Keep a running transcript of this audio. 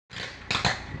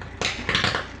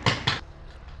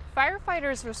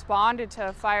Firefighters responded to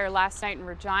a fire last night in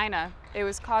Regina. It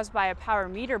was caused by a power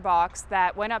meter box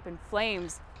that went up in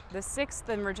flames, the sixth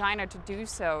in Regina to do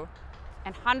so.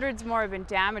 And hundreds more have been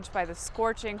damaged by the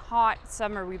scorching hot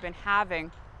summer we've been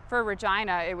having. For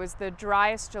Regina, it was the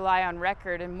driest July on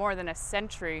record in more than a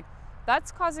century.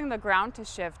 That's causing the ground to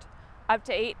shift up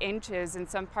to 8 inches in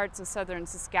some parts of southern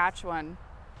Saskatchewan.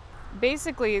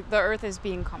 Basically, the earth is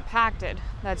being compacted.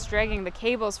 That's dragging the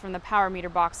cables from the power meter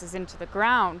boxes into the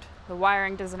ground. The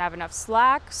wiring doesn't have enough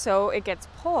slack, so it gets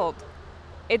pulled.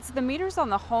 It's the meters on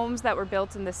the homes that were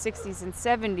built in the 60s and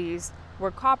 70s,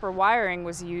 where copper wiring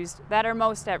was used, that are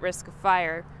most at risk of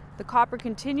fire. The copper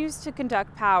continues to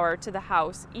conduct power to the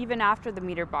house even after the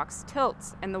meter box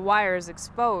tilts and the wire is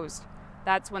exposed.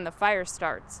 That's when the fire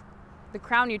starts. The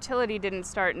Crown utility didn't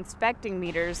start inspecting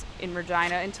meters in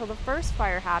Regina until the first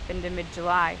fire happened in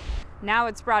mid-July. Now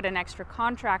it's brought in extra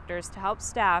contractors to help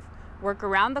staff work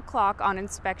around the clock on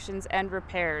inspections and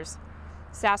repairs.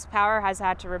 SaskPower has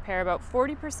had to repair about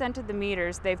 40% of the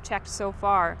meters they've checked so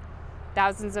far.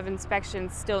 Thousands of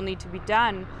inspections still need to be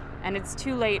done, and it's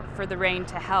too late for the rain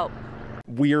to help.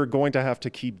 We are going to have to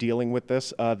keep dealing with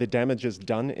this. The damage is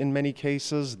done in many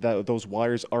cases. Those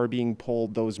wires are being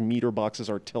pulled, those meter boxes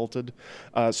are tilted,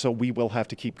 so we will have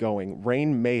to keep going.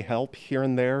 Rain may help here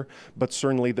and there, but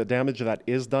certainly the damage that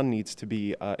is done needs to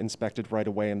be inspected right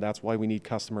away, and that's why we need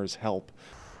customers' help.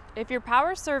 If your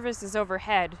power service is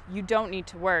overhead, you don't need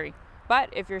to worry. But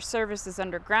if your service is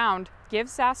underground, give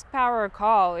SaskPower a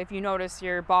call if you notice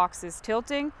your box is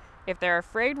tilting, if there are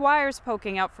frayed wires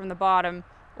poking out from the bottom,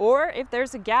 or if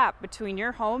there's a gap between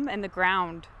your home and the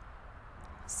ground.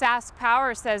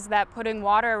 SaskPower says that putting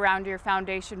water around your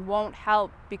foundation won't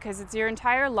help because it's your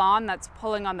entire lawn that's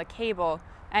pulling on the cable,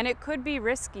 and it could be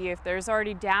risky if there's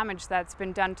already damage that's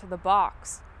been done to the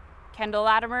box. Kendall,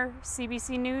 Latimer,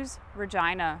 CBC News,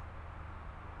 Regina.